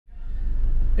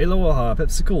Aloha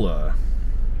Pepsi-Cola.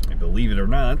 And believe it or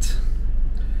not,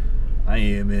 I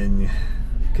am in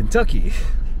Kentucky,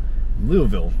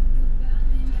 Louisville.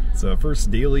 So first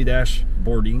daily dash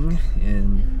boarding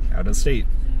in out of state.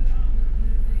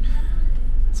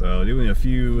 So doing a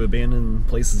few abandoned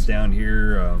places down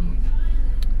here, a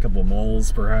couple of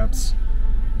malls perhaps.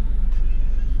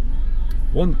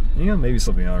 One, maybe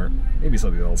something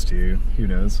else too. Who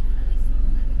knows?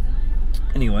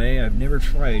 Anyway, I've never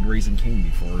tried Raising Cane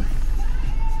before.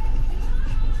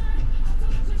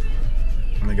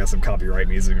 And they got some copyright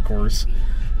music, of course.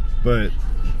 But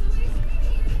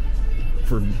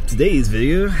for today's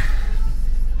video,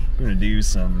 we're gonna do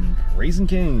some Raising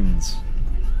Canes.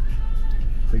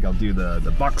 I think I'll do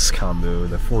the box combo,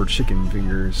 the 4 chicken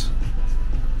fingers.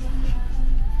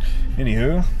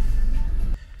 Anywho,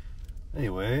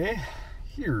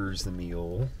 here's the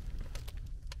meal.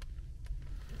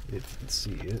 If you can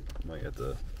see it, might have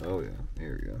to. Oh yeah,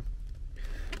 there you go.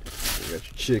 So you got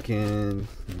your chicken,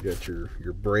 you got your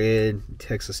bread,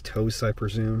 Texas toast, I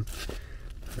presume.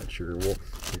 Got your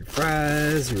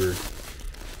fries, your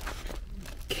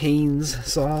Cane's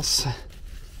sauce. You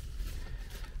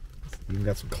even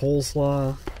got some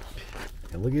coleslaw.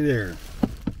 And look at there.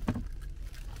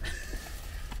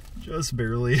 Just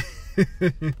barely.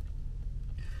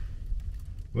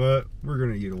 But we're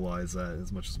gonna utilize that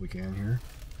as much as we can here.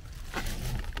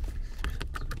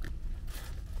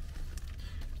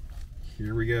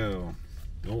 Here we go.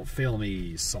 Don't fail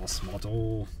me, sauce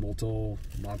motto.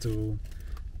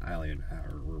 I don't even know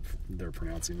how they're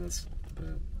pronouncing this,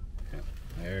 but yeah,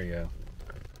 there you go.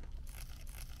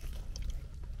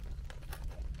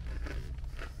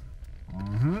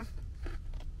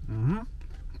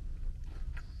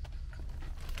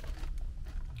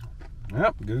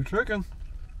 Yep, good chicken.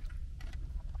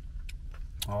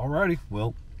 Alrighty,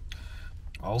 well,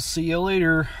 I'll see you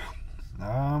later.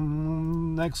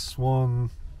 Next one.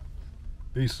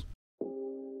 Peace.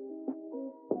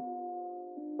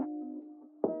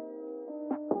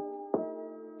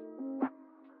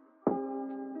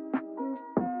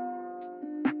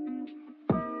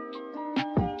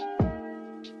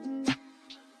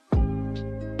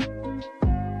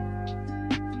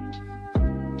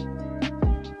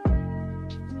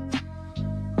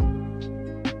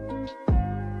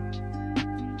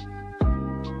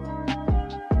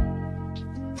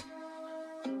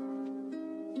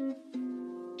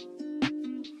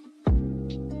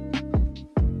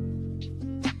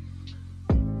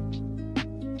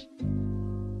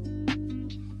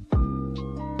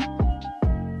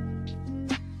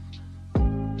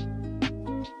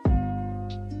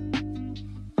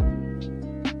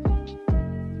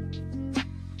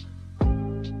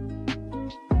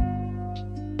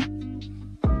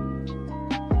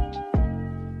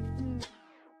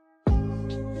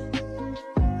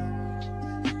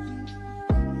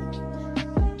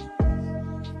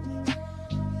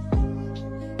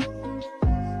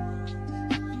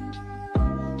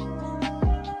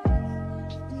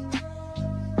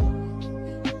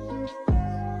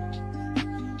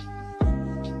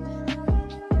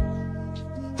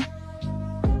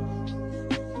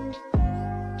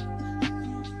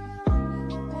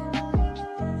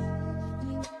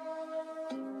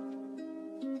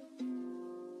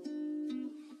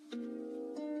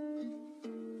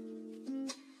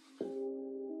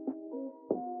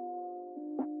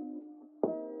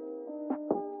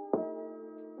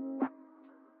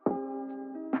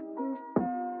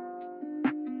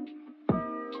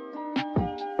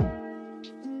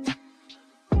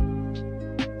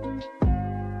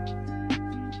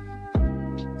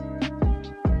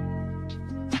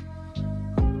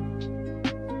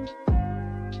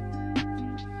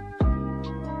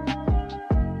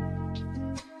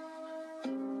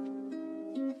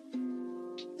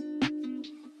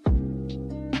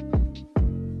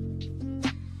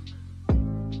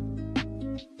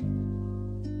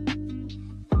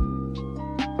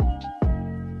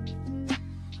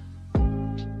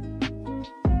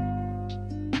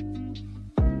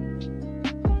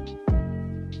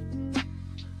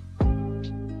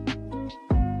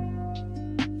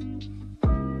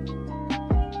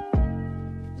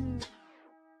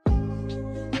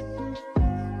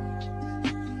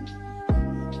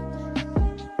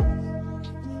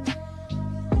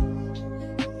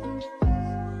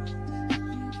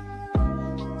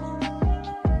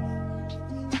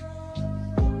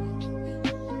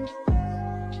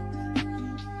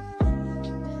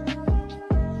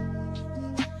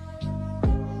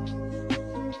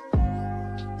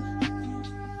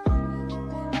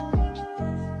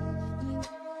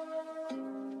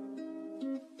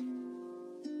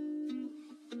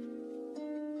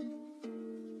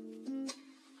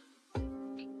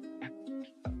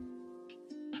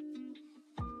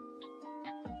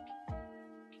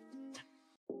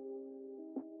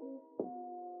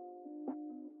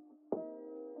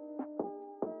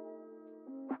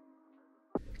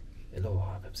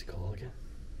 Pepsi Cola again.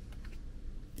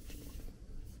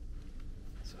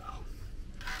 So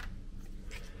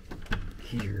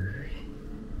here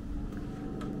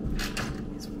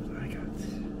is what I got.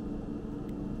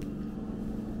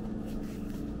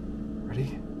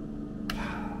 Ready?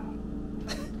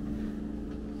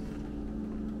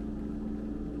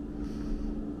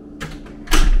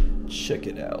 Check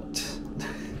it out.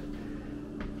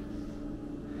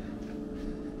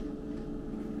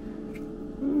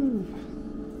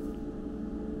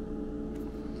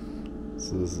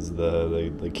 So this is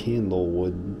the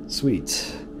Candlewood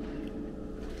Suite,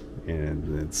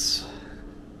 and it's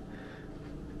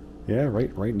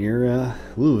right near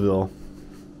Louisville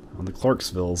on the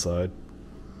Clarksville side.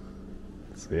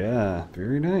 So yeah,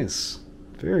 very nice,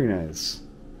 very nice.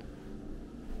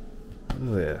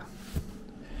 Oh yeah.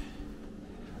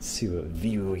 Let's see what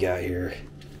view we got here.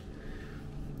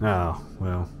 Oh,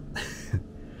 well.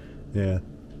 Yeah.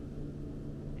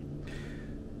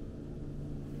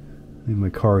 I think my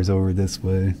car is over this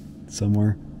way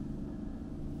somewhere.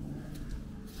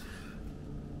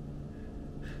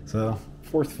 So,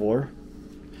 4th floor.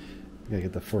 Gotta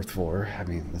get the 4th floor. I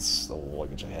mean, this is the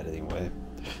luggage I had anyway.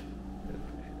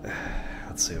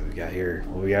 Let's see what we got here.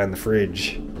 What we got in the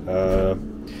fridge.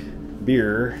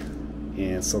 Beer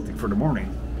and something for the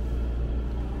morning.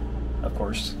 Of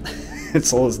course.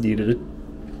 It's all that's needed.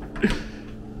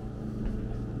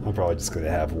 I'm probably just gonna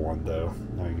have one though.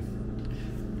 I mean,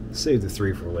 save the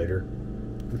 3 for later.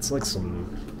 It's like some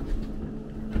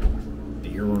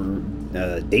beer,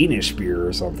 Danish beer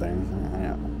or something. I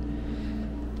don't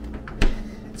know.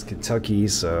 It's Kentucky,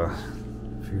 so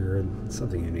figured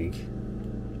something unique.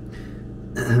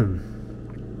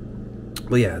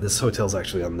 But yeah, this hotel's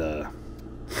actually on the...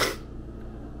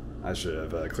 I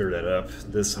should have cleared that up.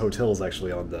 This hotel is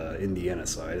actually on the Indiana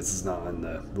side. This is not on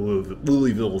the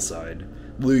Louisville side.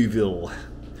 Louisville,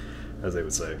 as they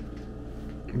would say.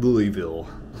 Louisville.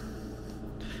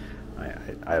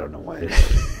 I don't know why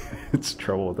it's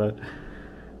trouble with that.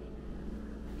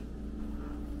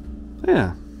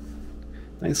 Yeah.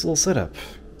 Nice little setup.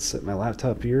 Set my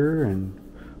laptop here and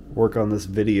work on this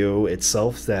video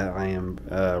itself that I am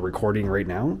recording right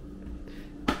now.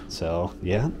 So,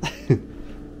 yeah.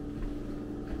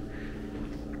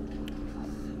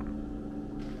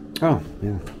 Oh,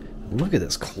 yeah. Look at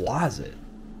this closet.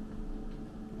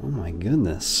 Oh my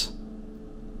goodness.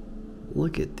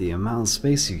 Look at the amount of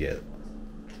space you get.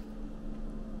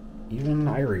 Even an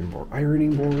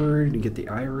ironing board, you get the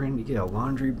iron, you get a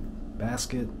laundry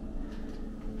basket.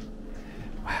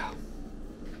 Wow.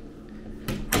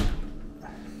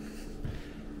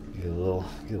 Get a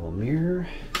little mirror.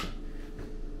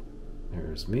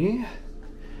 There's me.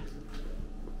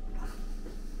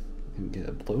 And get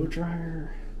a blow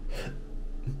dryer.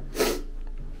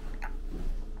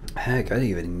 Heck, I didn't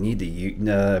even need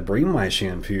to bring my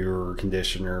shampoo or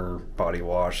conditioner, body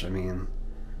wash. I mean,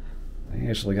 they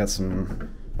actually got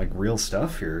some like real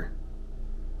stuff here.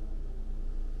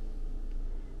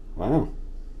 Wow.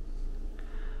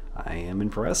 I am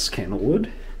impressed,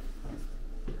 Candlewood.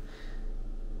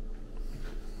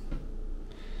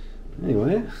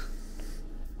 Anyway.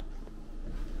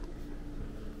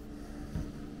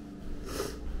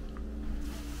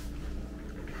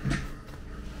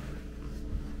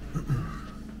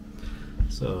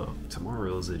 So,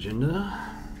 tomorrow's agenda,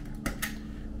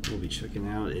 we'll be checking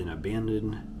out an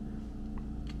abandoned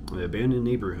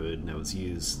neighborhood that was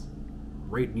used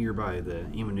right nearby the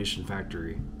ammunition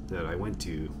factory that I went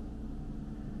to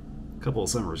a couple of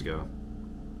summers ago.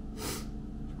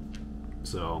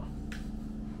 So,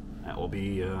 that will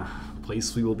be a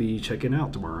place we will be checking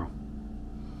out tomorrow.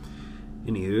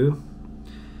 Anywho,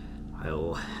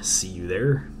 I'll see you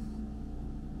there.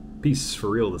 Peace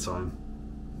for real this time.